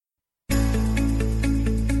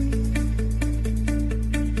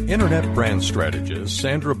Internet brand strategist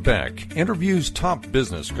Sandra Beck interviews top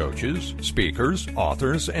business coaches, speakers,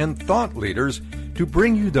 authors, and thought leaders to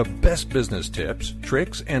bring you the best business tips,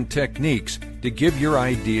 tricks, and techniques to give your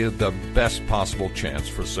idea the best possible chance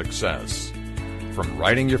for success. From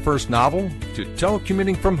writing your first novel, to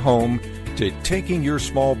telecommuting from home, to taking your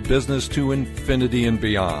small business to infinity and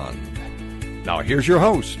beyond. Now here's your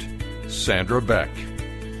host, Sandra Beck.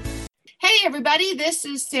 Hey everybody, this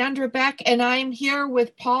is Sandra Beck and I'm here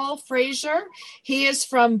with Paul Frazier. He is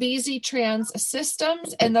from BZ Trans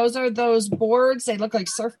Systems, and those are those boards, they look like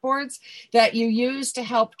surfboards that you use to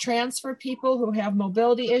help transfer people who have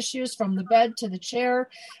mobility issues from the bed to the chair.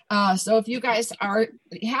 So if you guys are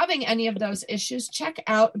having any of those issues, check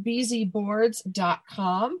out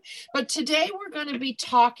bzboards.com. But today we're going to be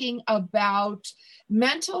talking about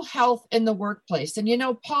mental health in the workplace. And you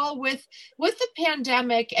know, Paul, with the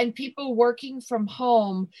pandemic and people working from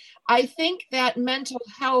home, I think that mental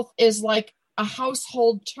health is like a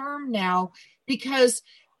household term now, because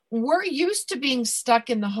we're used to being stuck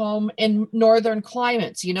in the home in northern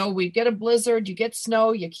climates. You know, we get a blizzard, you get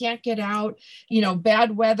snow, you can't get out, you know,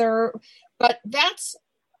 bad weather. But that's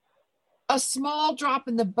a small drop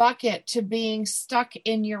in the bucket to being stuck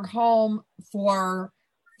in your home for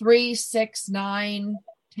 3, 6, 9,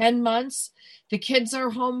 10 months. The kids are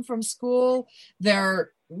home from school. There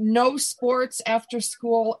are no sports after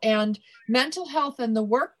school, and mental health in the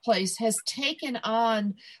workplace has taken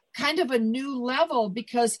on kind of a new level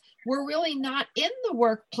because we're really not in the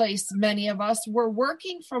workplace. Many of us, we're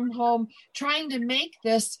working from home, trying to make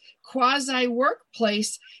this quasi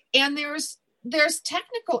workplace. And there's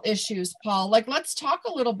technical issues, Paul. Like, let's talk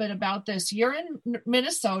a little bit about this. You're in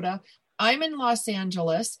Minnesota. I'm in Los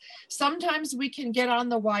Angeles. Sometimes we can get on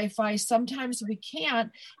the Wi-Fi, sometimes we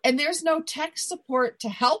can't, and there's no tech support to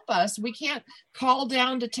help us. We can't call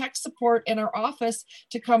down to tech support in our office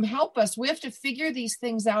to come help us. We have to figure these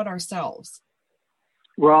things out ourselves.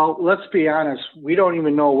 Well, let's be honest. We don't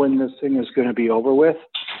even know when this thing is going to be over with,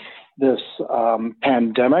 this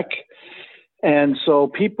pandemic. And so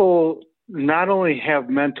people not only have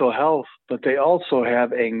mental health, but they also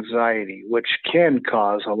have anxiety, which can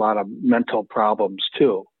cause a lot of mental problems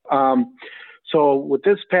too. So with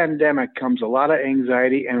this pandemic comes a lot of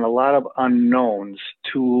anxiety and a lot of unknowns,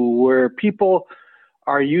 to where people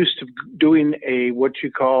are used to doing what you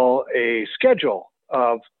call a schedule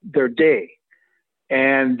of their day.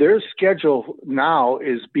 And their schedule now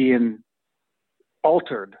is being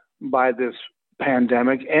altered by this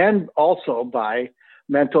pandemic and also by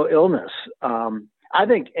mental illness. I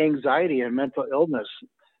think anxiety and mental illness,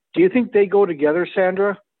 do you think they go together,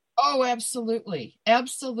 Sandra? Oh, absolutely.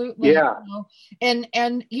 Absolutely. Yeah. You know,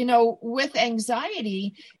 and, you know, with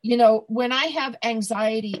anxiety, you know, when I have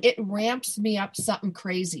anxiety, it ramps me up something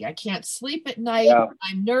crazy. I can't sleep at night. Yeah.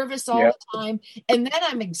 I'm nervous all the time. And then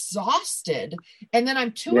I'm exhausted. And then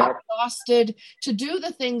I'm too exhausted to do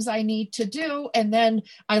the things I need to do. And then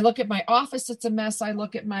I look at my office, it's a mess. I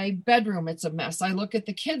look at my bedroom, it's a mess. I look at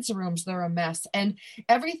the kids' rooms, they're a mess. And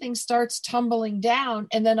everything starts tumbling down.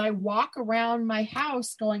 And then I walk around my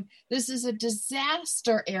house going, this is a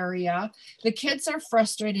disaster area. The kids are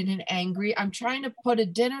frustrated and angry. I'm trying to put a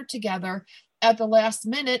dinner together at the last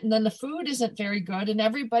minute, and then the food isn't very good, and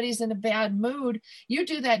everybody's in a bad mood. You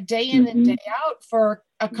do that day in and day out for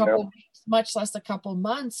a couple weeks, much less a couple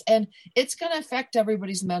months, and it's going to affect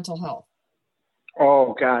everybody's mental health.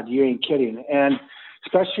 Oh, God, you ain't kidding. And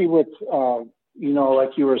especially with, you know,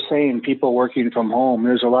 like you were saying, people working from home.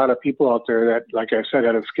 There's a lot of people out there that, like I said,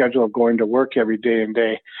 had a schedule of going to work every day and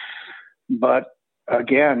day. But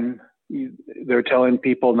again, they're telling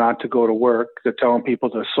people not to go to work. They're telling people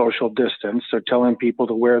to social distance. They're telling people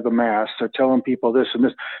to wear the mask. They're telling people this and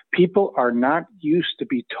this. People are not used to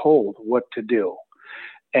be told what to do.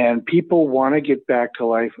 And people want to get back to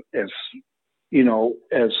life as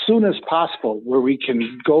soon as possible, where we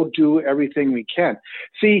can go do everything we can.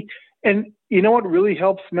 See, and you know what really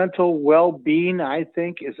helps mental well-being, I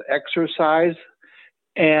think, is exercise.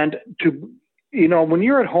 And when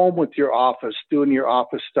you're at home with your office, doing your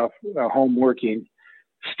office stuff, home working,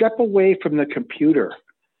 step away from the computer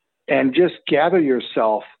and just gather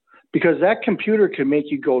yourself, because that computer can make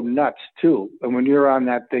you go nuts too. And when you're on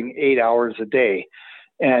that thing 8 hours a day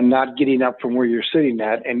and not getting up from where you're sitting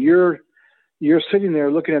at, and you're sitting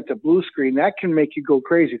there looking at the blue screen, that can make you go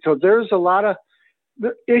crazy. So there's a lot of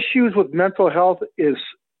the issues with mental health is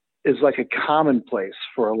like a commonplace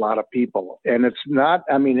for a lot of people. And it's not,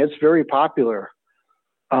 it's very popular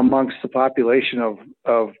amongst the population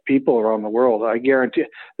of people around the world. I guarantee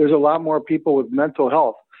there's a lot more people with mental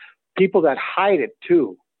health, people that hide it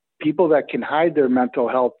too. people that can hide their mental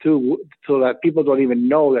health too, so that people don't even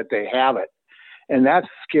know that they have it. And that's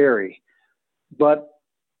scary. But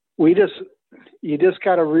you just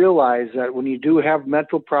got to realize that when you do have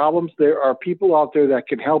mental problems, there are people out there that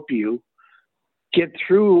can help you get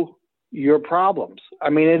through your problems. I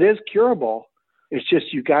mean, it is curable. It's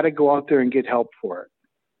just you got to go out there and get help for it.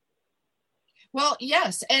 Well,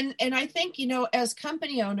 yes. And I think, as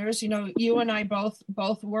company owners, you and I both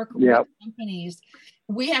work Yep. with companies.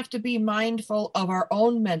 We have to be mindful of our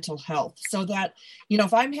own mental health so that,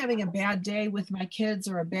 if I'm having a bad day with my kids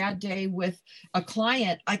or a bad day with a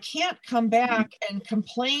client, I can't come back and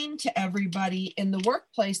complain to everybody in the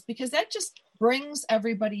workplace, because that just brings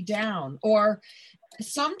everybody down. Or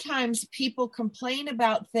sometimes people complain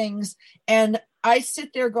about things and I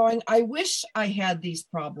sit there going, I wish I had these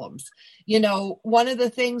problems. One of the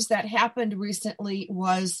things that happened recently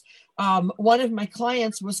was one of my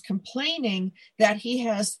clients was complaining that he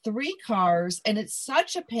has 3 cars and it's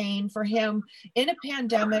such a pain for him in a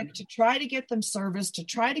pandemic to try to get them serviced, to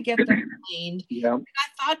try to get them cleaned. Yeah. And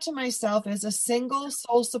I thought to myself, as a single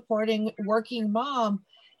soul supporting working mom,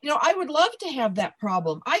 I would love to have that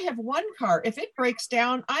problem. I have 1 car. If it breaks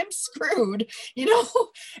down, I'm screwed,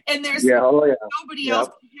 and there's nobody else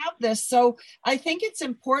to have this. So I think it's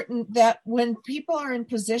important that when people are in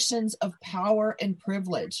positions of power and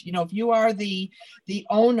privilege, if you are the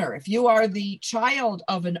owner, if you are the child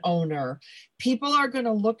of an owner, people are going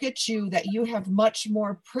to look at you that you have much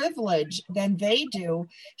more privilege than they do.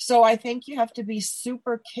 So I think you have to be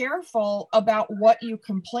super careful about what you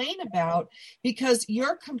complain about, because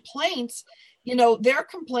your complaints, their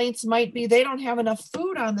complaints might be they don't have enough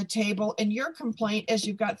food on the table, and your complaint is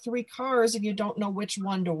you've got 3 cars and you don't know which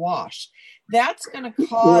one to wash. That's going to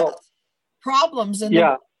cause problems in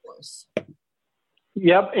the workforce.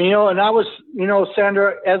 Yep. And I was,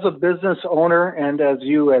 Sandra, as a business owner, and as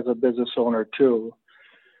you as a business owner too,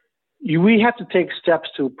 we have to take steps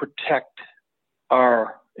to protect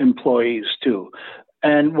our employees too.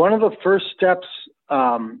 And one of the first steps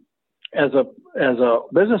as a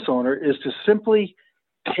business owner is to simply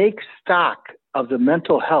take stock of the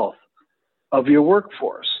mental health of your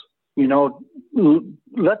workforce.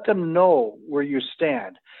 Let them know where you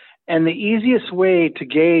stand. And the easiest way to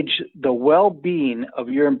gauge the well-being of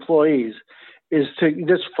your employees is to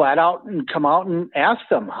just flat out and come out and ask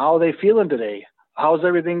them, how are they feeling today? How's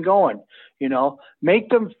everything going? Make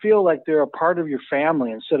them feel like they're a part of your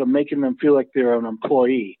family instead of making them feel like they're an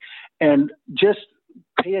employee. And just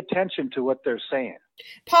pay attention to what they're saying.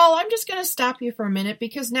 Paul, I'm just going to stop you for a minute,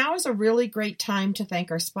 because now is a really great time to thank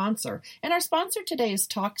our sponsor. And our sponsor today is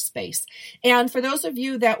Talkspace. And for those of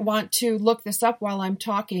you that want to look this up while I'm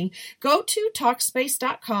talking, go to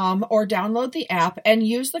Talkspace.com or download the app and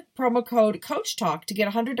use the promo code CoachTalk to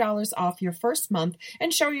get $100 off your first month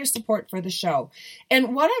and show your support for the show.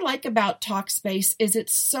 And what I like about Talkspace is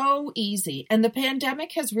it's so easy. And the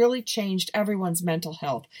pandemic has really changed everyone's mental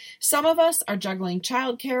health. Some of us are juggling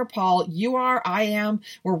childcare. Paul, you are, I am.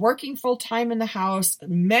 We're working full time in the house.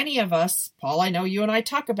 Many of us, Paul, I know you and I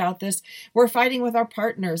talk about this, we're fighting with our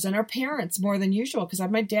partners and our parents more than usual because I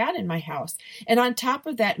have my dad in my house. And on top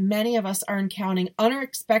of that, many of us are encountering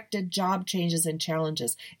unexpected job changes and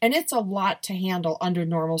challenges. And it's a lot to handle under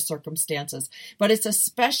normal circumstances, but it's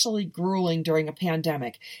especially grueling during a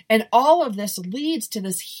pandemic. And all of this leads to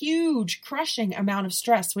this huge, crushing amount of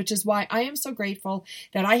stress, which is why I am so grateful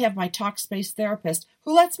that I have my Talkspace therapist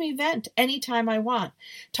who lets me vent anytime I want.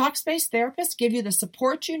 Talkspace therapists give you the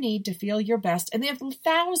support you need to feel your best, and they have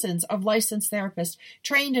thousands of licensed therapists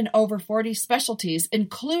trained in over 40 specialties,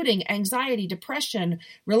 including anxiety, depression,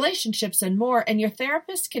 relationships, and more, and your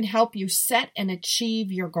therapist can help you set and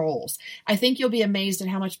achieve your goals. I think you'll be amazed at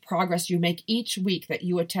how much progress you make each week that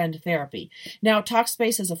you attend therapy. Now,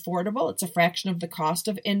 Talkspace is affordable. It's a fraction of the cost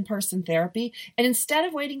of in-person therapy, and instead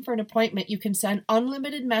of waiting for an appointment, you can send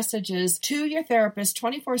unlimited messages to your therapist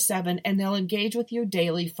 24/7, and they'll engage with you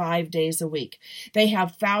daily 5 days a week. They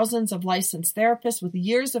have thousands of licensed therapists with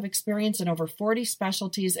years of experience in over 40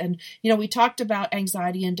 specialties. And, we talked about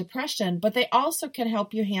anxiety and depression, but they also can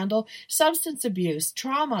help you handle substance abuse,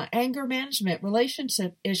 trauma, anger management,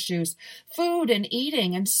 relationship issues, food and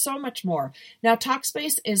eating, and so much more. Now,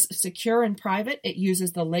 Talkspace is secure and private. It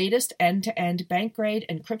uses the latest end-to-end bank-grade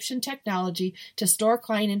encryption technology to store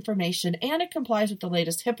client information, and it complies with the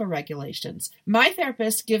latest HIPAA regulations. My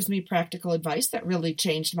therapist gives me practical advice that really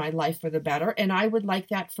changed my life for the better, and I would like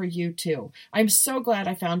that for you too. I'm so glad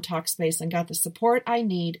I found Talkspace and got the support I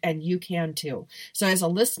need, and you can too. So as a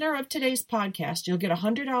listener of today's podcast, you'll get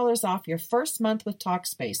 $100 off your first month with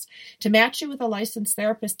Talkspace. To match you with a licensed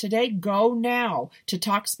therapist today, go now to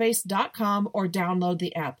Talkspace.com or download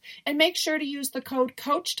the app. And make sure to use the code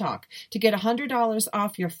CoachTalk to get $100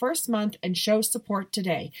 off your first month and show support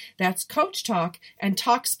today. That's CoachTalk and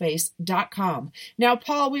Talkspace.com. Now,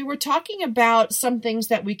 Paul, we were talking about some things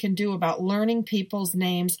that we can do about learning people's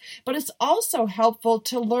names, but it's also helpful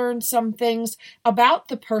to learn some things about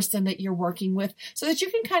the person that you're working with so that you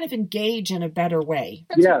can kind of engage in a better way.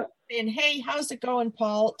 Yeah. And hey, how's it going,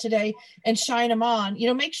 Paul, today? And shine them on.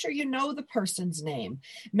 Make sure you know the person's name.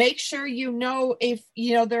 Make sure you know if,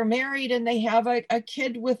 they're married and they have a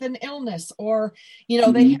kid with an illness, or,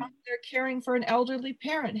 they're caring for an elderly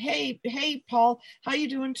parent. Hey, Paul, how you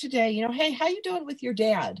doing today? Hey, how you doing with your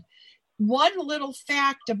dad? One little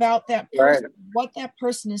fact about that person, right, what that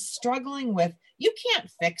person is struggling with. You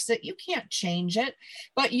can't fix it. You can't change it,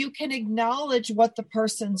 but you can acknowledge what the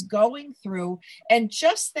person's going through. And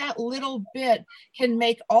just that little bit can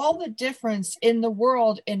make all the difference in the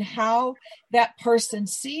world in how that person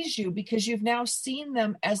sees you, because you've now seen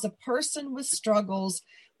them as a person with struggles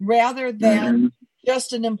rather than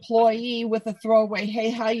just an employee with a throwaway,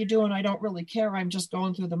 hey, how you doing? I don't really care. I'm just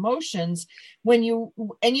going through the motions. And you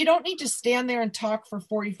don't need to stand there and talk for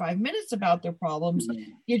 45 minutes about their problems.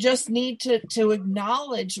 You just need to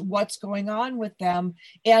acknowledge what's going on with them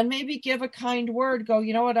and maybe give a kind word, go,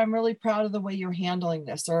 you know what, I'm really proud of the way you're handling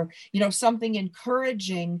this, or, something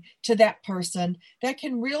encouraging to that person that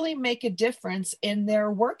can really make a difference in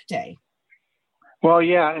their workday. Well,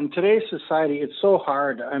 yeah, in today's society, it's so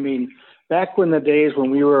hard. I mean, back when the days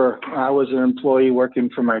when I was an employee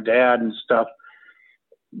working for my dad and stuff,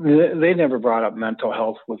 they never brought up mental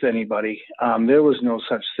health with anybody. There was no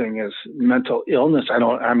such thing as mental illness.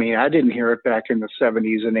 I didn't hear it back in the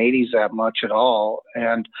 70s and 80s that much at all.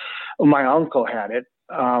 And my uncle had it.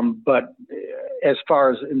 But as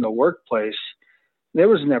far as in the workplace, there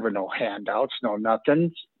was never no handouts, no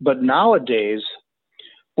nothing. But nowadays,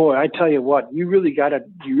 boy, I tell you what, you really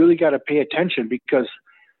gotta pay attention, because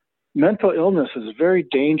mental illness is very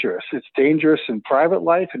dangerous. It's dangerous in private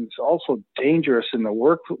life, and it's also dangerous in the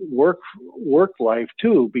work life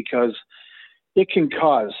too, because it can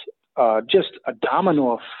cause just a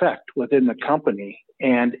domino effect within the company,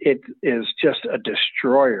 and it is just a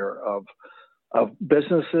destroyer of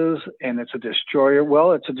businesses, and it's a destroyer.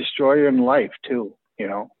 Well, it's a destroyer in life too.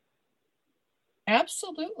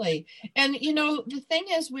 Absolutely. And, the thing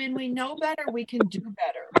is, when we know better, we can do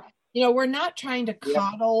better. We're not trying to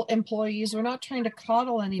coddle employees. We're not trying to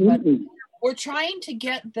coddle anybody. We're trying to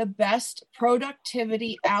get the best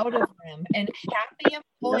productivity out of them. And happy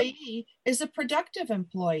employee is a productive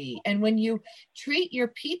employee. And when you treat your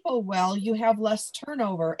people well, you have less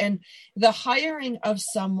turnover. And the hiring of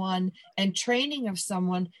someone and training of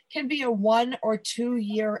someone can be a 1 or 2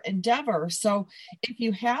 year endeavor. So if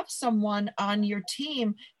you have someone on your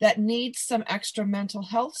team that needs some extra mental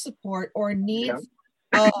health support or needs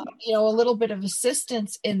a little bit of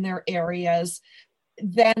assistance in their areas,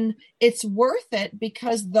 then it's worth it,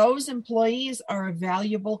 because those employees are a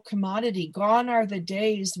valuable commodity. Gone are the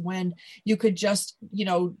days when you could just,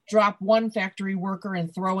 drop one factory worker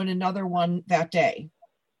and throw in another one that day.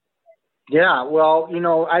 Yeah, well,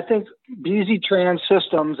 I think BZ Trans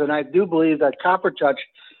Systems, and I do believe that Copper Touch,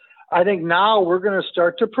 I think now we're going to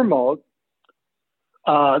start to promote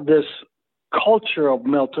this culture of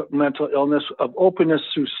mental illness, of openness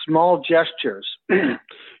through small gestures,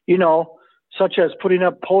 such as putting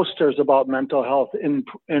up posters about mental health in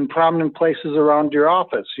prominent places around your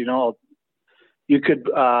office. You could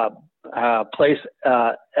place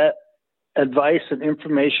advice and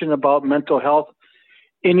information about mental health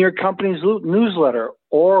in your company's newsletter,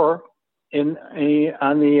 or on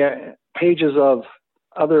the pages of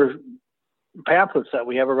other pamphlets that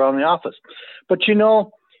we have around the office. But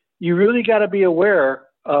you really got to be aware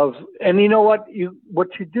of, and what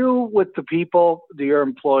you do with the people, your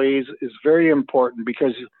employees, is very important,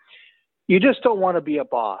 because you just don't want to be a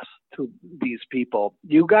boss to these people.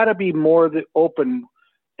 You got to be more open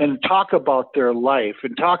and talk about their life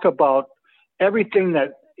and talk about everything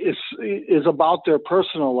that is about their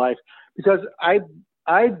personal life, because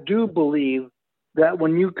I do believe that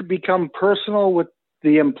when you become personal with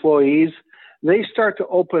the employees, they start to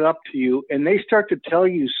open up to you, and they start to tell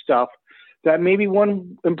you stuff that maybe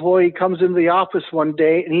one employee comes into the office one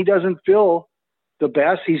day and he doesn't feel the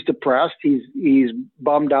best. He's depressed. He's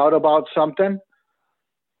bummed out about something.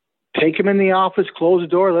 Take him in the office, close the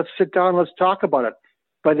door. Let's sit down. Let's talk about it.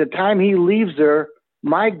 by the time he leaves there,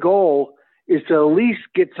 my goal is to at least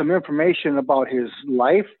get some information about his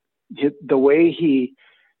life, the way he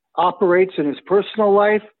operates in his personal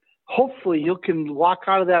life. Hopefully you can walk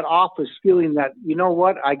out of that office feeling that, you know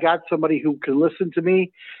what, I got somebody who can listen to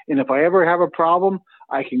me. And if I ever have a problem,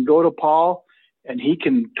 I can go to Paul and he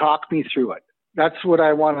can talk me through it. That's what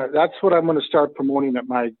I'm going to start promoting at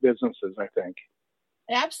my businesses, I think.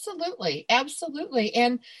 Absolutely. Absolutely.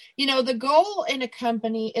 And, the goal in a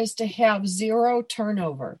company is to have zero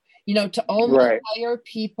turnover, to only hire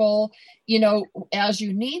people, as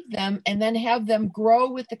you need them, and then have them grow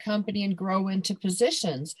with the company and grow into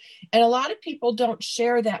positions. And a lot of people don't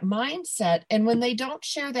share that mindset. And when they don't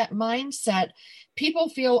share that mindset, people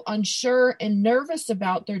feel unsure and nervous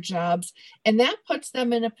about their jobs. And that puts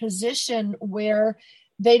them in a position where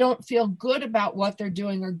they don't feel good about what they're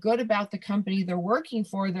doing or good about the company they're working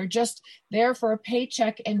for. They're just there for a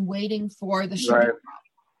paycheck and waiting for the shoe to drop.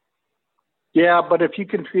 Yeah, but if you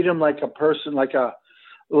can treat them like a person, like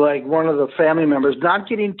one of the family members, not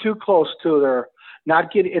getting too close to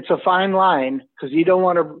it's a fine line, because you don't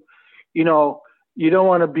want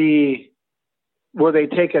to be where they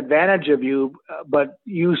take advantage of you, but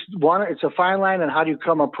it's a fine line on how do you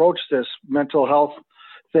approach this mental health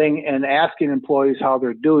thing and asking employees how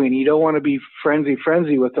they're doing. You don't want to be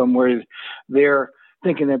frenzy with them where they're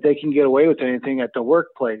thinking that they can get away with anything at the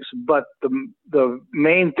workplace. But the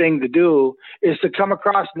main thing to do is to come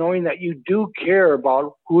across knowing that you do care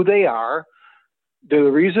about who they are. The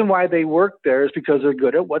reason why they work there is because they're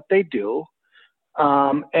good at what they do.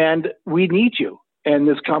 And we need you. And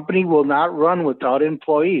this company will not run without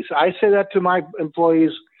employees. I say that to my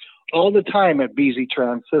employees all the time at BZ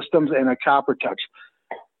Trans Systems and at CopperTouch.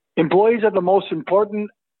 Employees are the most important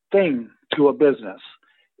thing to a business.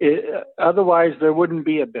 Otherwise, there wouldn't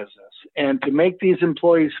be a business. And to make these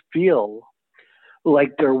employees feel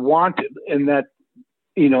like they're wanted and that,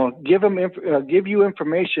 give you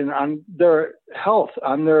information on their health,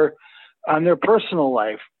 on their personal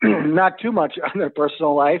life, not too much on their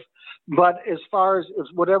personal life, but as far as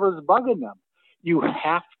whatever's bugging them, you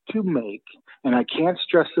have to make, and I can't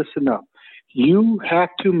stress this enough, you have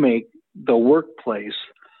to make the workplace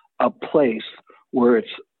a place where it's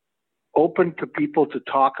open to people to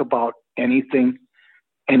talk about anything,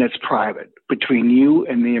 and it's private between you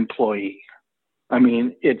and the employee. I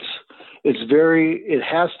mean, it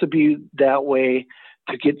has to be that way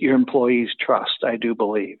to get your employees' trust, I do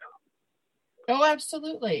believe. Oh,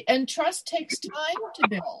 absolutely. And trust takes time to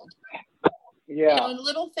build. Yeah.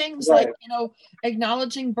 Little things like,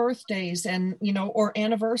 acknowledging birthdays and, or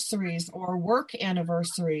anniversaries or work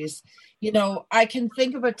anniversaries. I can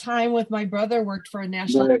think of a time with my brother worked for a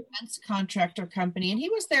national defense contractor company, and he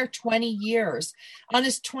was there 20 years. On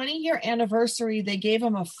his 20-year anniversary, they gave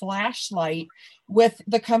him a flashlight with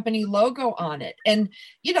the company logo on it. And,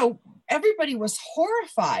 everybody was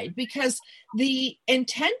horrified because the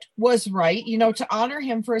intent was right, to honor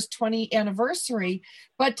him for his 20th anniversary,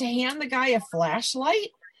 but to hand the guy a flashlight,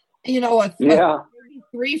 a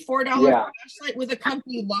 $3-4 flashlight with a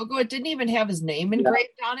company logo. It didn't even have his name engraved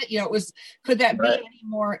on it. Could that be any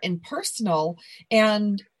more impersonal?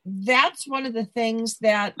 And that's one of the things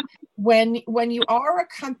that when you are a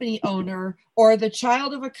company owner or the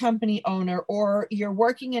child of a company owner, or you're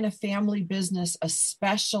working in a family business,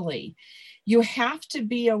 especially, you have to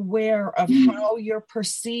be aware of how you're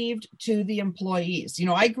perceived to the employees.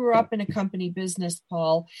 I grew up in a company business,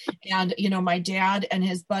 Paul, and, my dad and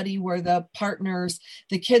his buddy were the partners.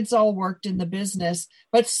 The kids all worked in the business,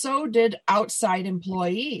 but so did outside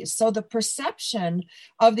employees. So the perception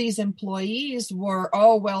of these employees were,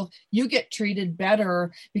 oh, well, you get treated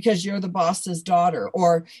better because you're the boss's daughter,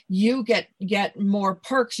 or you get more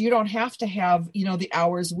perks. You don't have to have, the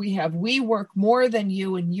hours we have. We work more than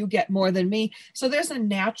you and you get more than me. So there's a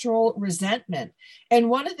natural resentment. And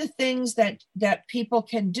one of the things that people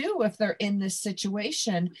can do if they're in this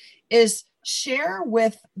situation is share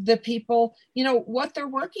with the people, what they're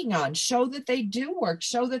working on, show that they do work,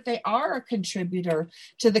 show that they are a contributor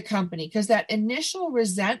to the company, because that initial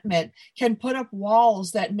resentment can put up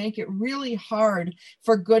walls that make it really hard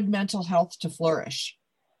for good mental health to flourish.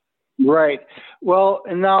 Right. Well,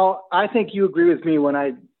 and now I think you agree with me when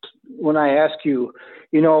I ask you,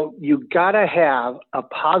 you got to have a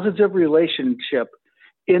positive relationship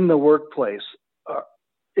in the workplace.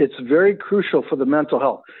 It's very crucial for the mental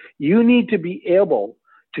health. You need to be able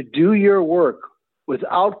to do your work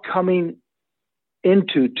without coming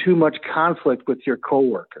into too much conflict with your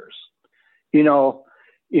coworkers.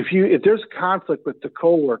 If there's conflict with the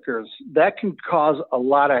coworkers, that can cause a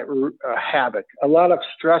lot of havoc, a lot of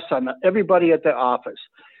stress on everybody at the office.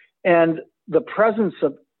 And the presence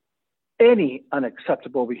of any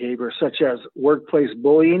unacceptable behavior, such as workplace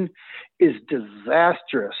bullying, is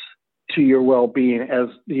disastrous to your well-being as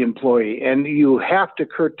the employee, and you have to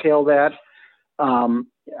curtail that.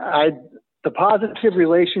 The positive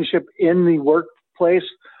relationship in the workplace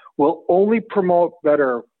will only promote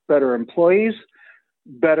better employees,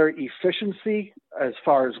 better efficiency as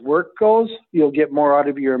far as work goes. You'll get more out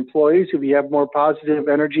of your employees if you have more positive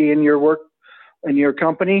energy in your work, in your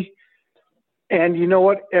company. And you know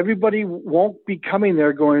what? Everybody won't be coming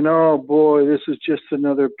there going, oh boy, this is just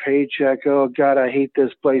another paycheck. Oh God, I hate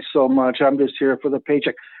this place so much. I'm just here for the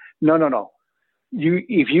paycheck. No.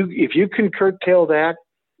 If you can curtail that,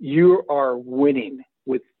 you are winning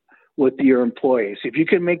with your employees. If you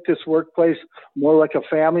can make this workplace more like a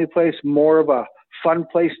family place, more of a fun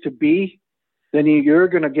place to be, then you're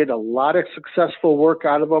going to get a lot of successful work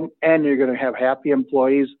out of them, and you're going to have happy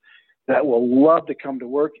employees that will love to come to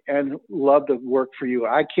work and love to work for you.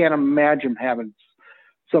 I can't imagine having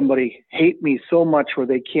somebody hate me so much where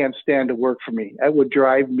they can't stand to work for me. That would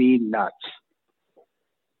drive me nuts.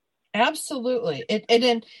 Absolutely.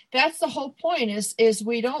 And that's the whole point is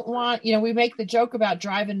we don't want, we make the joke about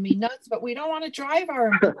driving me nuts, but we don't want to drive our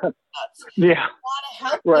employees nuts. Yeah. We want to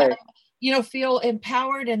help them, feel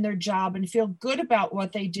empowered in their job and feel good about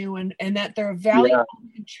what they do and that they're a valuable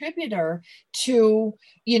contributor to,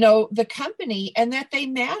 the company and that they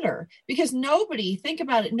matter. Because think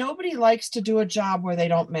about it, nobody likes to do a job where they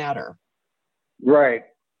don't matter. Right.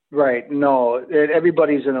 No,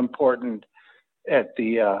 everybody's an important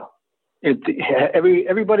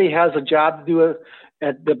everybody has a job to do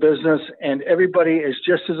at the business, and everybody is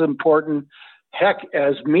just as important, heck,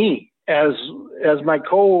 as me, as my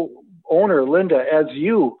co-owner, Linda, as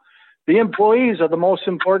you. The employees are the most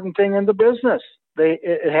important thing in the business.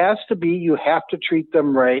 It has to be. You have to treat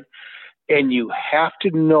them right, and you have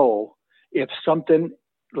to know if something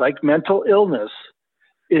like mental illness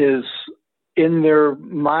is in their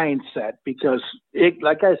mindset, because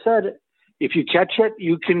like I said, if you catch it,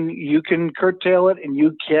 you can curtail it, and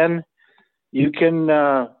you can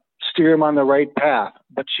steer them on the right path.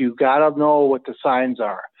 But you gotta know what the signs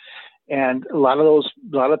are, and a lot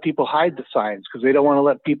of people hide the signs because they don't want to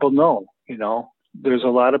let people know. There's a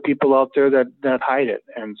lot of people out there that hide it,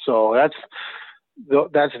 and so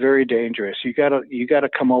that's very dangerous. You gotta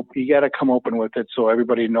come open with it so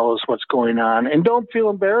everybody knows what's going on, and don't feel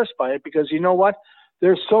embarrassed by it, because you know what?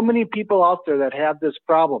 There's so many people out there that have this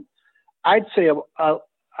problem. I'd say,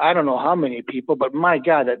 I don't know how many people, but my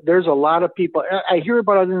God, there's a lot of people. I hear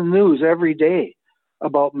about it in the news every day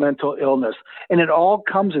about mental illness, and it all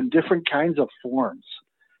comes in different kinds of forms.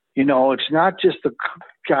 It's not just the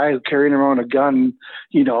guy carrying around a gun,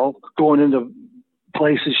 going into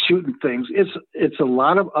places shooting things. It's a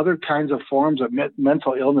lot of other kinds of forms that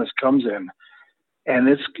mental illness comes in, and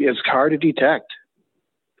it's hard to detect.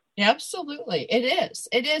 Absolutely, it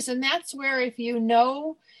is, and that's where, if you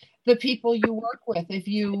know the people you work with, if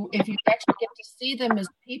you actually get to see them as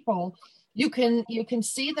people, you can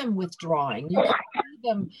see them withdrawing, you can see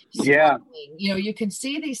them struggling, you can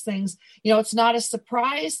see these things, it's not a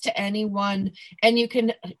surprise to anyone, and you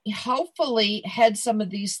can hopefully head some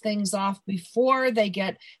of these things off before they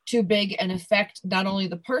get too big and affect not only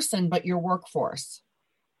the person but your workforce.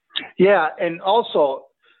 Yeah, and also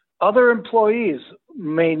other employees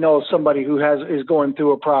may know somebody who is going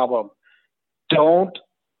through a problem. Don't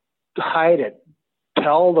hide it.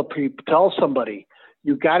 Tell somebody.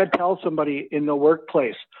 You got to tell somebody in the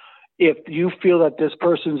workplace. If you feel that this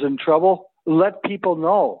person's in trouble, let people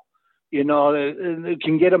know. It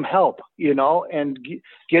can get him help. And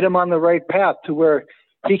get him on the right path to where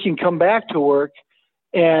he can come back to work.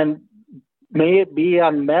 And may it be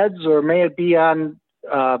on meds, or may it be on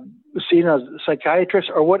seeing a psychiatrist,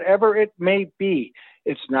 or whatever it may be.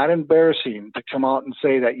 It's not embarrassing to come out and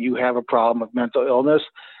say that you have a problem with mental illness.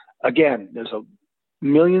 Again, there's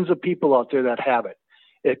millions of people out there that have it.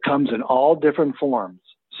 It comes in all different forms.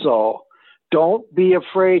 So don't be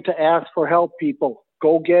afraid to ask for help, people.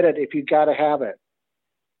 Go get it if you got to have it.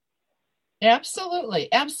 Absolutely.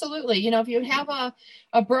 If you have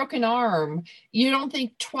a broken arm, you don't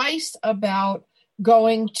think twice about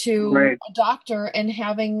going to a doctor and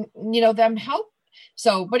having, them help.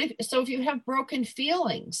 So, if you have broken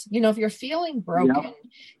feelings, if you're feeling broken,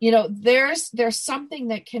 there's something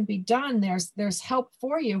that can be done. There's help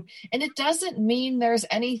for you. And it doesn't mean there's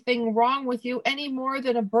anything wrong with you any more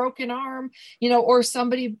than a broken arm, or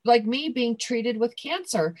somebody like me being treated with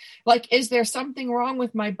cancer. Like, is there something wrong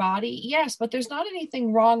with my body? Yes, but there's not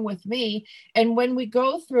anything wrong with me. And when we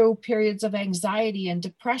go through periods of anxiety and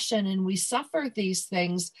depression and we suffer these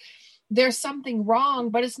things, there's something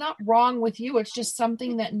wrong, but it's not wrong with you. It's just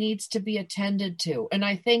something that needs to be attended to. And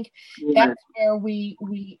I think that's where we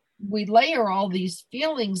layer all these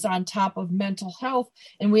feelings on top of mental health,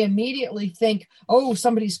 and we immediately think, oh,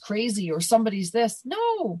 somebody's crazy or somebody's this.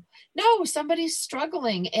 No, somebody's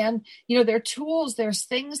struggling. And, there are tools, there's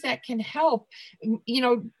things that can help.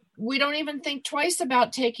 We don't even think twice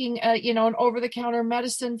about taking an over-the-counter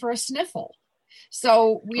medicine for a sniffle.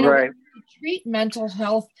 So, right. we treat mental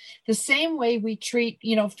health the same way we treat,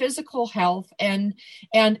 physical health and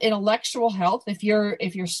intellectual health. If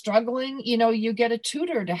you're struggling, you get a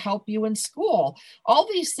tutor to help you in school. All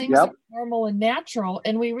these things are normal and natural,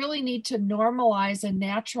 and we really need to normalize and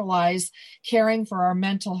naturalize caring for our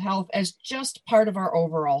mental health as just part of our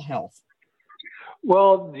overall health.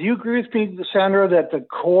 Well, do you agree with me, Sandra, that the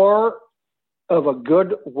core of a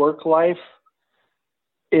good work life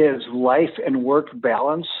is life and work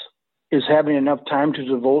balance, is having enough time to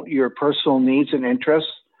devote your personal needs and interests,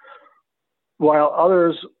 while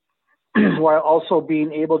also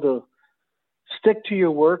being able to stick to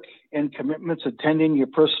your work and commitments, attending your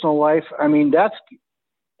personal life? I mean, that's,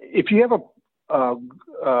 if you have a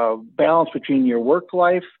balance between your work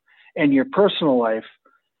life and your personal life,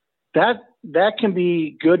 that can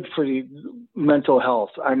be good for the mental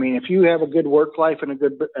health. I mean, if you have a good work life and a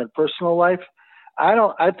good personal life,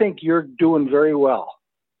 I think you're doing very well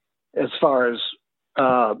as far as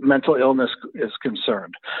mental illness is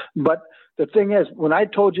concerned. But the thing is, when I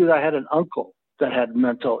told you that I had an uncle that had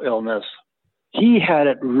mental illness, he had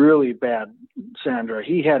it really bad, Sandra.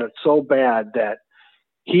 He had it so bad that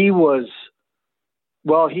he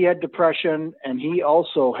had depression, and he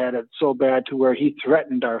also had it so bad to where he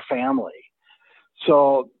threatened our family.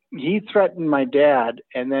 So he threatened my dad,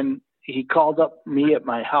 and then he called up me at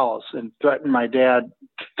my house and threatened my dad,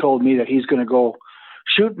 told me that he's going to go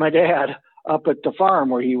shoot my dad up at the farm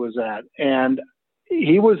where he was at. And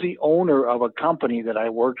he was the owner of a company that I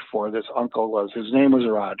worked for. This uncle was, his name was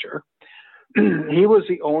Roger. He was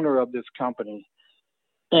the owner of this company.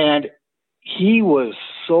 And he was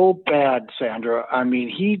so bad, Sandra. I mean,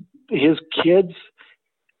 his kids,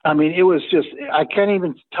 I mean, it was just, I can't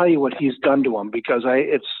even tell you what he's done to them, because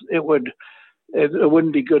it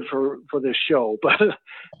wouldn't be good for this show, but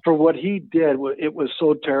for what he did, it was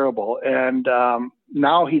so terrible. And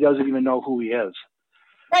now he doesn't even know who he is.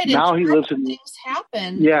 Right. Now he lives in things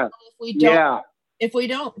happen. Yeah. If we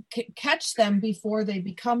don't catch them before they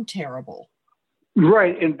become terrible.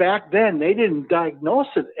 Right. And back then they didn't diagnose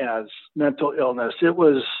it as mental illness. It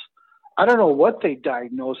was, I don't know what they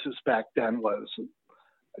diagnosed back then was.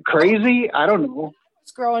 Crazy? I don't know.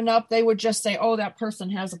 Growing up, they would just say, oh, that person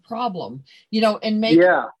has a problem, and make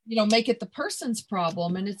it the person's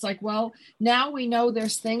problem. And it's like, well, now we know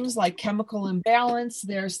there's things like chemical imbalance,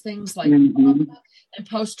 there's things like trauma and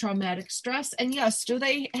post-traumatic stress. And yes, do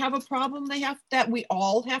they have a problem that we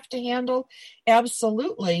all have to handle?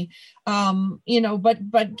 Absolutely.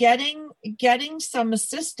 But getting some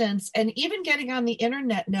assistance, and even getting on the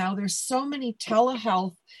internet now, there's so many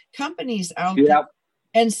telehealth companies out there.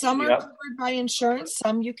 And some are covered by insurance,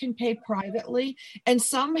 some you can pay privately, and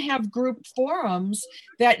some have group forums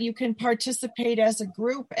that you can participate as a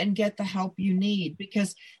group and get the help you need.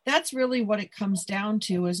 Because that's really what it comes down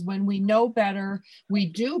to, is when we know better, we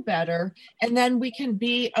do better, and then we can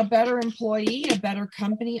be a better employee, a better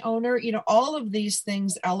company owner. All of these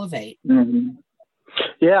things elevate. Mm-hmm.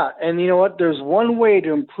 Yeah, and you know what? There's one way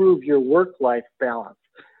to improve your work-life balance,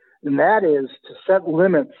 and that is to set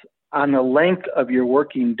limits on the length of your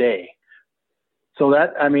working day. So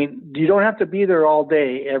that, I mean, you don't have to be there all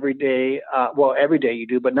day, every day. Every day you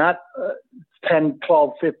do, but not 10,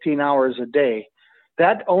 12, 15 hours a day.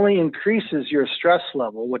 That only increases your stress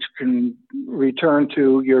level, which can return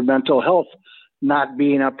to your mental health not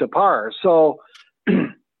being up to par. So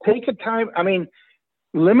take a time,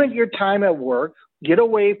 limit your time at work, get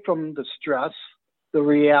away from the stress, the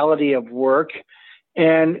reality of work,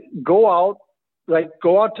 and go out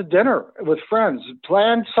to dinner with friends,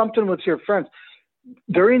 plan something with your friends.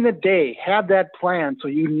 During the day, have that plan so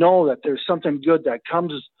you know that there's something good that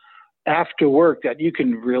comes after work, that you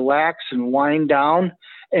can relax and wind down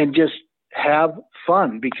and just have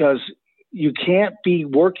fun, because you can't be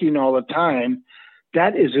working all the time.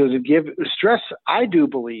 That is to give stress. I do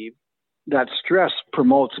believe that stress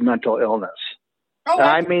promotes mental illness.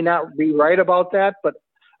 I may not be right about that, but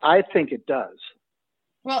I think it does.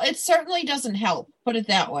 Well, it certainly doesn't help. Put it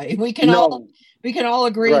that way. We can all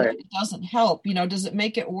agree that it doesn't help. Does it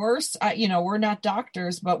make it worse? We're not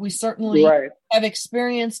doctors, but we certainly have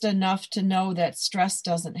experienced enough to know that stress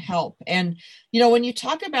doesn't help. And when you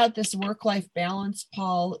talk about this work-life balance,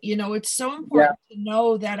 Paul, it's so important to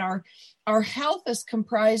know that our health is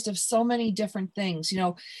comprised of so many different things.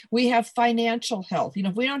 We have financial health.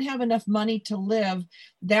 If we don't have enough money to live,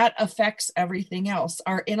 that affects everything else.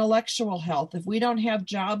 Our intellectual health, if we don't have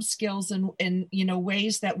job skills and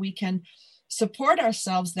ways that we can support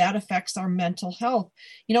ourselves, that affects our mental health.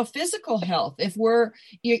 Physical health, if you're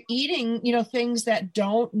eating things that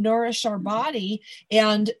don't nourish our body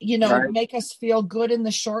and make us feel good in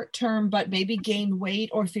the short term but maybe gain weight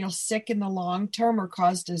or feel sick in the long term or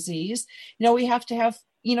cause disease, we have to have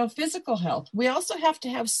physical health. We also have to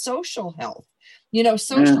have social health.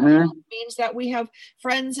 Social health means that we have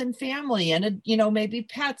friends and family and, maybe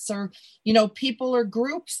pets or, people or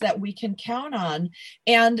groups that we can count on.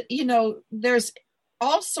 And, there's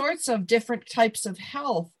all sorts of different types of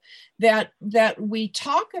health that we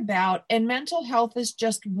talk about, and mental health is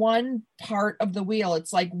just one part of the wheel.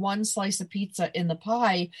 It's like one slice of pizza in the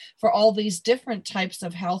pie for all these different types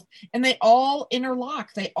of health, and they all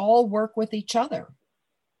interlock. They all work with each other.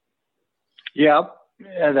 Yeah,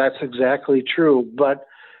 that's exactly true.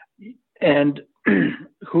 And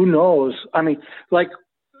who knows? I mean,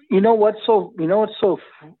 what's so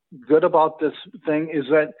good about this thing is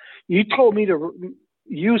that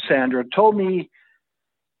you, Sandra, told me,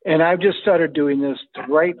 and I've just started doing this, to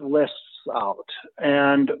write lists out.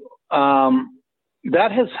 And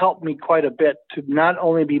that has helped me quite a bit to not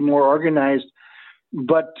only be more organized,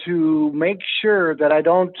 but to make sure that I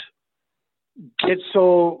don't get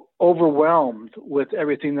so overwhelmed with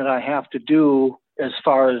everything that I have to do as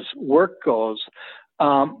far as work goes.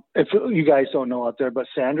 If you guys don't know out there, but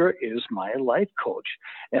Sandra is my life coach.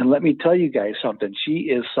 And let me tell you guys something.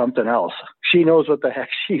 She is something else. She knows what the heck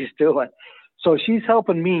she's doing. So she's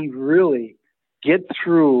helping me really get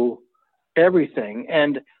through everything.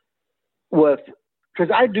 And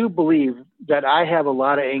because I do believe that I have a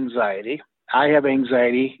lot of anxiety. I have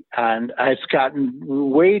anxiety, and it's gotten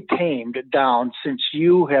way tamed down since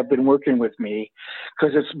you have been working with me,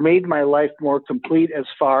 because it's made my life more complete as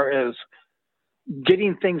far as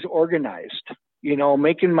getting things organized,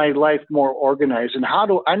 making my life more organized. And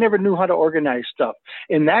I never knew how to organize stuff.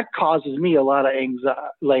 And that causes me a lot of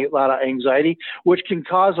anxiety, which can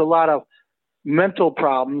cause a lot of mental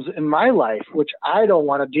problems in my life, which I don't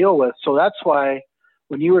want to deal with. So that's why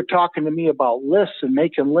when you were talking to me about lists and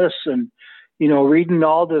making lists and reading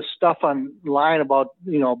all this stuff online about,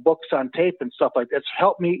 books on tape and stuff like that, it's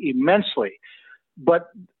helped me immensely. But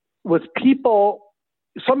with people,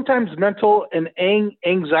 sometimes mental and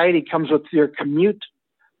anxiety comes with your commute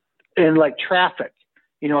and like traffic.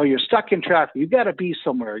 You're stuck in traffic. You got to be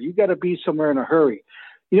somewhere. You got to be somewhere in a hurry.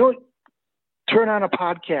 Turn on a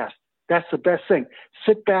podcast. That's the best thing.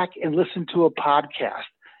 Sit back and listen to a podcast.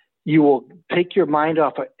 You will take your mind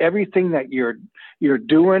off of everything that you're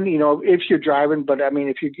doing, if you're driving. But I mean,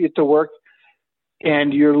 if you get to work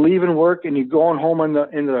and you're leaving work and you're going home in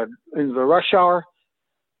the rush hour,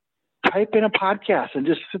 type in a podcast and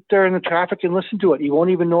just sit there in the traffic and listen to it. You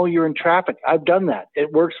won't even know you're in traffic. I've done that.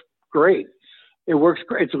 It works great.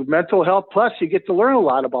 It's mental health. Plus you get to learn a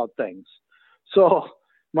lot about things. So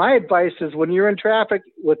my advice is, when you're in traffic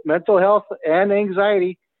with mental health and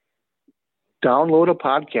anxiety, download a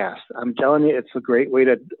podcast. I'm telling you, it's a great way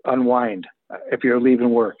to unwind if you're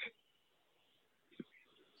leaving work.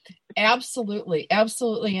 Absolutely.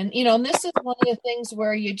 Absolutely. And, and this is one of the things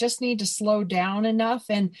where you just need to slow down enough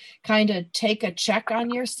and kind of take a check on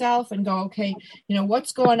yourself and go, okay,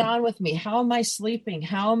 what's going on with me? How am I sleeping?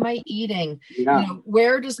 How am I eating? Yeah.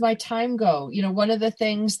 Where does my time go? One of the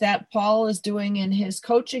things that Paul is doing in his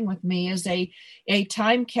coaching with me is a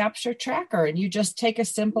time capture tracker. And you just take a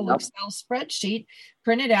simple Excel spreadsheet,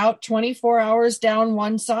 print it out, 24 hours down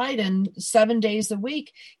one side and 7 days a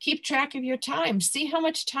week. Keep track of your time. See how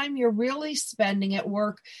much time you're really spending at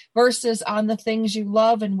work versus on the things you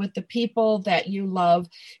love and with the people that you love.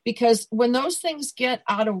 Because when those things get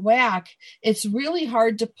out of whack, it's really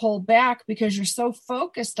hard to pull back because you're so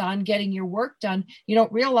focused on getting your work done. You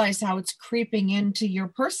don't realize how it's creeping into your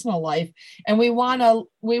personal life. And we want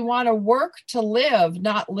to work to live,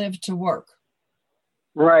 not live to work.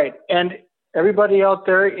 Right. And everybody out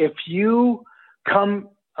there, if you come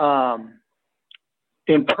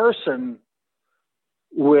in person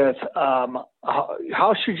with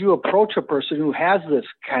how should you approach a person who has this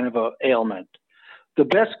kind of a ailment? The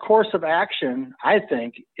best course of action, I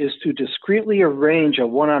think, is to discreetly arrange a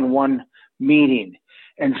one-on-one meeting.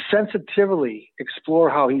 and sensitively explore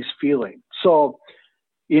how he's feeling. So,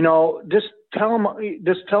 just tell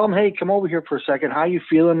him, hey, come over here for a second. How you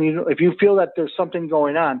feeling? If you feel that there's something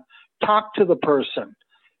going on, talk to the person.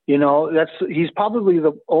 He's probably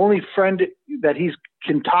the only friend that he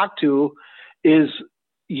can talk to is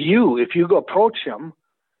you. If you go approach him,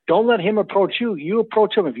 don't let him approach you. You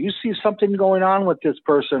approach him. If you see something going on with this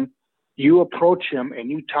person, you approach him and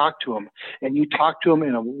you talk to him, and you talk to him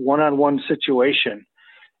in a one-on-one situation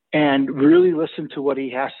and really listen to what he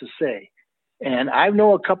has to say. And I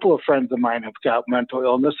know a couple of friends of mine have got mental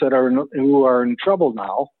illness who are in trouble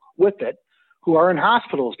now with it, who are in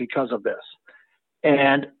hospitals because of this.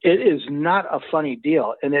 And it is not a funny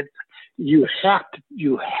deal. And you have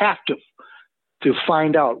to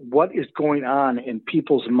find out what is going on in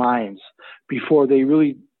people's minds before they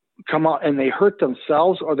really come out and they hurt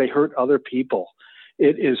themselves or they hurt other people.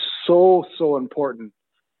 It is so, so important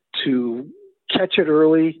to catch it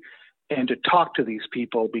early and to talk to these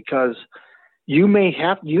people, because you may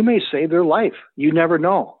save their life. You never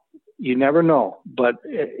know. But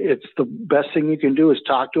it's the best thing you can do is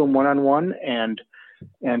talk to them one-on-one and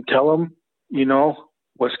tell them,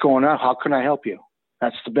 what's going on. How can I help you?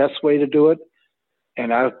 That's the best way to do it.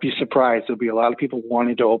 And I would be surprised. There'll be a lot of people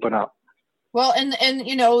wanting to open up. Well, and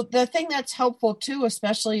the thing that's helpful too,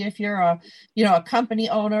 especially if you're a company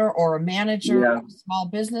owner or a manager or a small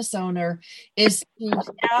business owner, is to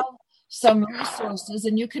have some resources,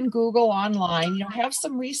 and you can Google online, have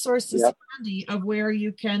some resources handy of where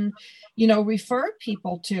you can, refer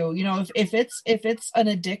people to, if it's an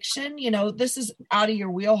addiction, this is out of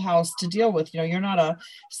your wheelhouse to deal with. You're not a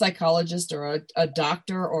psychologist or a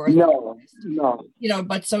doctor or no.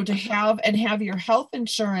 But so to have your health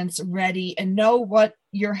insurance ready and know what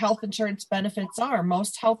your health insurance benefits are.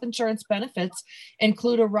 Most health insurance benefits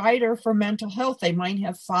include a rider for mental health. They might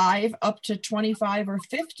have 5 up to 25 or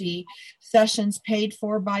 50 sessions paid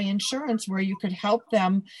for by insurance where you could help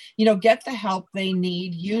them, get the help they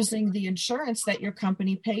need using the insurance that your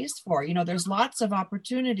company pays for. There's lots of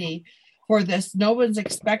opportunity for this. No one's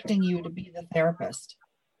expecting you to be the therapist.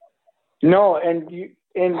 No, and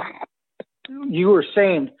you were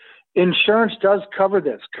saying insurance does cover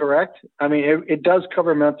this, correct? I mean, it does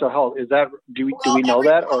cover mental health. Is that, do we know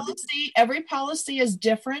that? Every policy is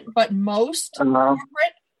different, but most corporate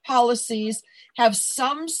policies have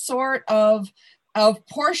some sort of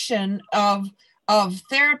portion of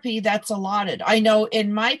therapy that's allotted. I know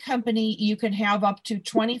in my company, you can have up to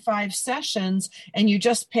 25 sessions and you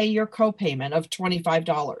just pay your copayment of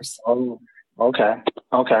 $25. Oh,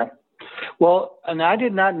 okay. Well, and I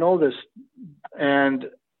did not know this, and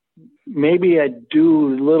maybe I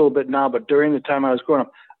do a little bit now, but during the time I was growing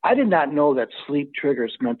up, I did not know that sleep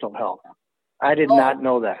triggers mental health. I did not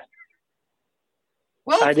know that.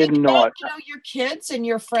 Well, I didn't know it. Your kids and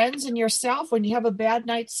your friends and yourself, when you have a bad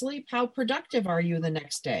night's sleep, how productive are you the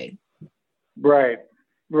next day? Right.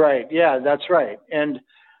 Yeah, that's right. And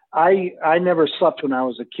I never slept when I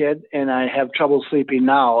was a kid, and I have trouble sleeping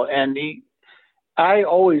now. And I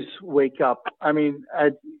always wake up. I mean,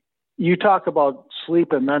 you talk about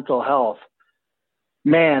sleep and mental health.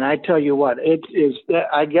 Man, I tell you what, it is.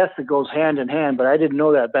 I guess it goes hand in hand, but I didn't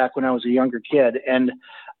know that back when I was a younger kid. And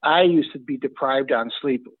I used to be deprived on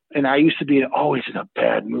sleep, and I used to be always in a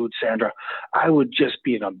bad mood, Sandra. I would just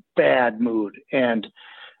be in a bad mood, and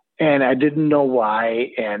I didn't know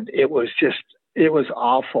why, and it was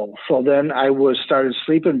awful. So then I started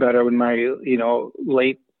sleeping better in my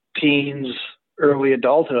late teens, early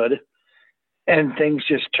adulthood, and things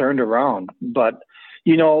just turned around. But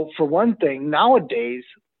for one thing, nowadays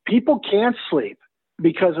people can't sleep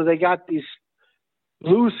because they got these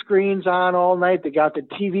blue screens on all night. They got the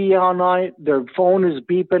TV all night. Their phone is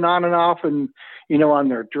beeping on and off, and on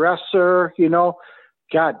their dresser.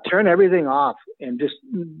 God, turn everything off and just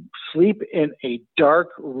sleep in a dark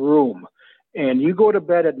room. And you go to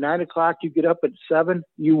bed at 9 o'clock. You get up at 7.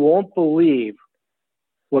 You won't believe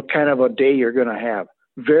what kind of a day you're going to have.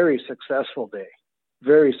 Very successful day.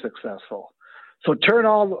 Very successful. So turn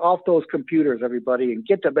off those computers, everybody, and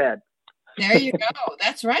get to bed. There you go.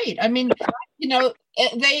 That's right. I mean,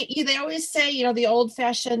 they always say, the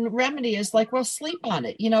old-fashioned remedy is like, well, sleep on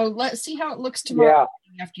it. Let's see how it looks tomorrow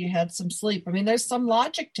after you had some sleep. I mean, there's some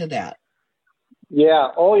logic to that. Yeah.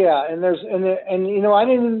 Oh, yeah. And I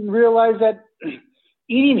didn't realize that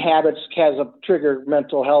eating habits has a trigger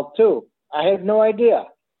mental health too. I had no idea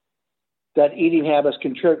that eating habits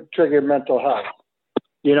can trigger mental health.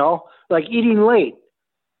 Like eating late.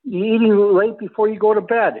 Eating late before you go to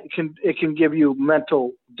bed, it can give you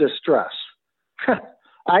mental distress.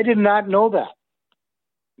 I did not know that.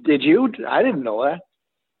 Did you? I didn't know that.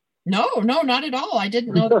 No, no, not at all. I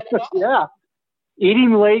didn't know that at all. Yeah.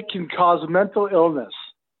 Eating late can cause mental illness.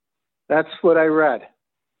 That's what I read.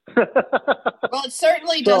 Well, it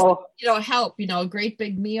certainly does, So, help, a great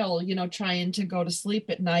big meal, trying to go to sleep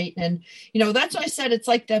at night. And, that's why I said it's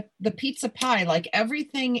like the pizza pie, like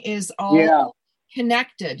everything is yeah, all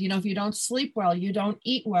connected. If you don't sleep well, you don't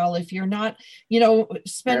eat well. If you're not,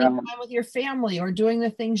 spending yeah. time with your family or doing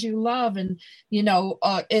the things you love, and,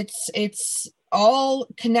 it's all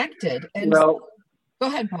connected. And Well, go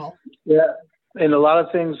ahead, Paul. yeah. And a lot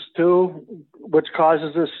of things too, which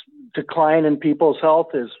causes this decline in people's health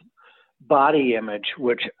is body image,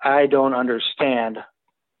 which I don't understand.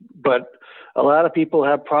 But a lot of people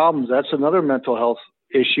have problems. That's another mental health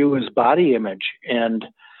issue is body image. And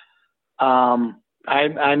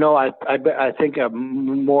I know I think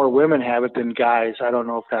more women have it than guys. I don't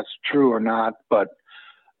know if that's true or not, but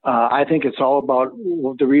I think it's all about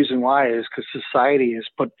the reason why is because society has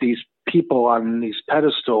put these people on these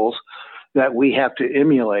pedestals that we have to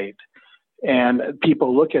emulate. And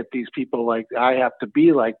people look at these people like I have to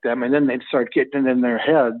be like them. And then they start getting it in their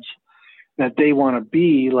heads that they want to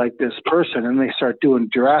be like this person. And they start doing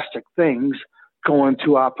drastic things, going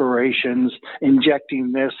to operations,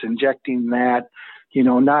 injecting this, injecting that,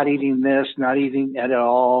 not eating this, not eating at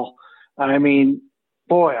all. I mean,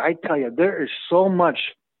 boy, I tell you, there is so much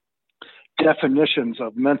definitions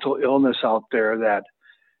of mental illness out there that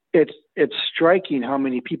it's striking how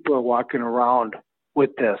many people are walking around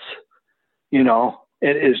with this.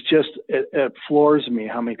 It is just it floors me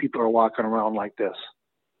how many people are walking around like this.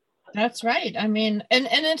 That's right. I mean, and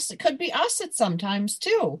it could be us at sometimes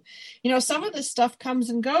too. Some of this stuff comes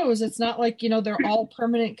and goes. It's not like, they're all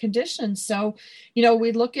permanent conditions. So,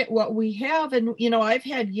 we look at what we have and, I've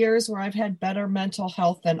had years where I've had better mental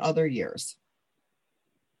health than other years.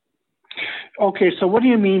 Okay. So what do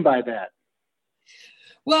you mean by that?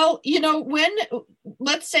 Well, when,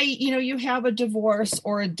 let's say, you have a divorce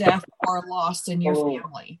or a death or a loss in your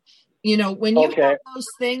family, when you have those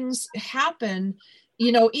things happen,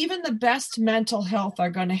 even the best mental health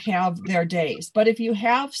are going to have their days. But if you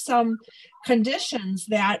have some conditions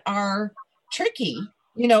that are tricky,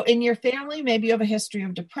 in your family, maybe you have a history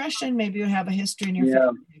of depression, maybe you have a history in your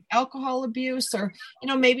family of alcohol abuse, or,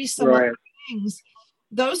 maybe some other things.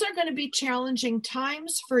 Those are going to be challenging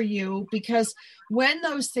times for you because when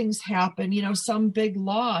those things happen, some big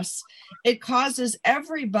loss, it causes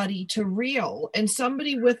everybody to reel. And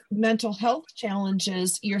somebody with mental health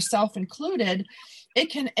challenges, yourself included, it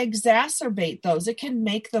can exacerbate those. It can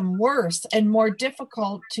make them worse and more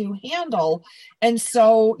difficult to handle. And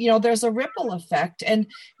so, there's a ripple effect. And,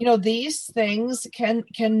 these things can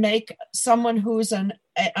make someone who's an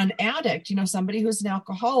addict, somebody who's an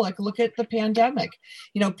alcoholic, look at the pandemic.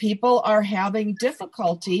 People are having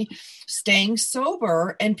difficulty staying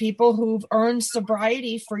sober, and people who've earned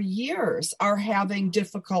sobriety for years are having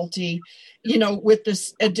difficulty, with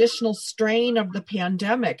this additional strain of the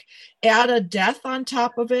pandemic. Add a death on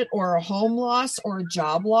top of it, or a home loss, or a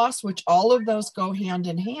job loss, which all of those go hand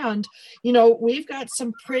in hand. We've got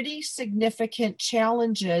some pretty significant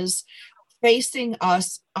challenges facing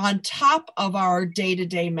us on top of our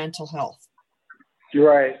day-to-day mental health.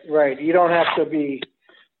 Right. You don't have to be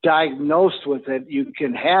diagnosed with it. You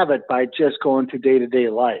can have it by just going to day-to-day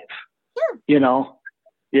life. Sure.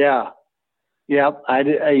 Yeah. I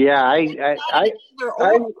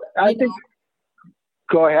think.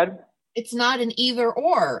 Go ahead. It's not an either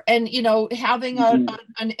or. And, having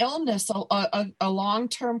an illness, a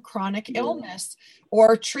long-term chronic illness,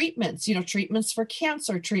 or treatments, treatments for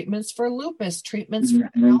cancer, treatments for lupus, treatments for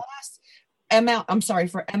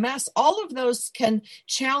for MS, all of those can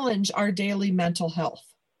challenge our daily mental health.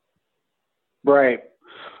 Right.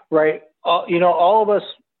 All of us,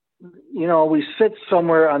 we sit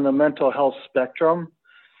somewhere on the mental health spectrum,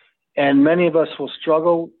 and many of us will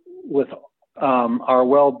struggle with our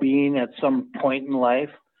well-being at some point in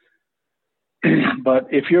life. But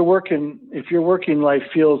if your working life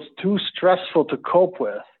feels too stressful to cope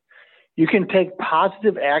with, you can take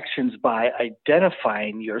positive actions by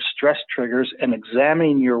identifying your stress triggers and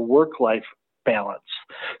examining your work-life balance.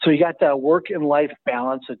 So you got that work and life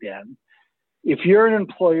balance again. If you're an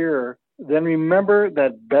employer, then remember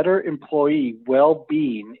that better employee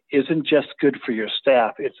well-being isn't just good for your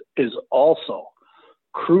staff. It is also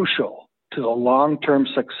crucial to the long-term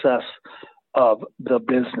success of the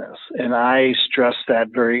business. And I stress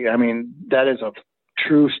that that is a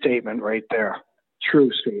true statement right there.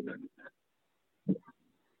 True statement.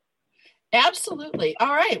 Absolutely.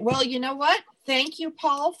 All right. Well, you know what? Thank you,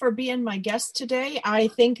 Paul, for being my guest today. I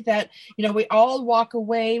think that, we all walk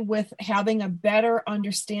away with having a better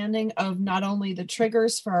understanding of not only the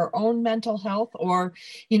triggers for our own mental health or,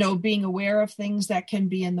 being aware of things that can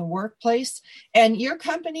be in the workplace. And your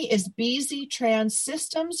company is Beasy Trans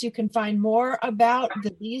Systems. You can find more about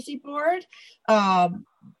the Beasy Board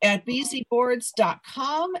at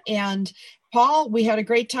beasyboards.com. And Paul, we had a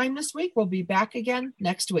great time this week. We'll be back again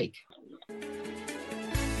next week.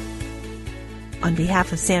 On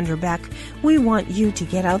behalf of Sandra Beck, we want you to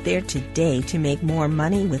get out there today to make more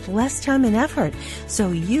money with less time and effort so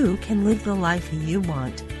you can live the life you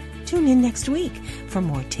want. Tune in next week for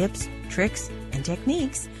more tips, tricks, and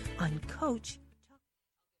techniques on Coach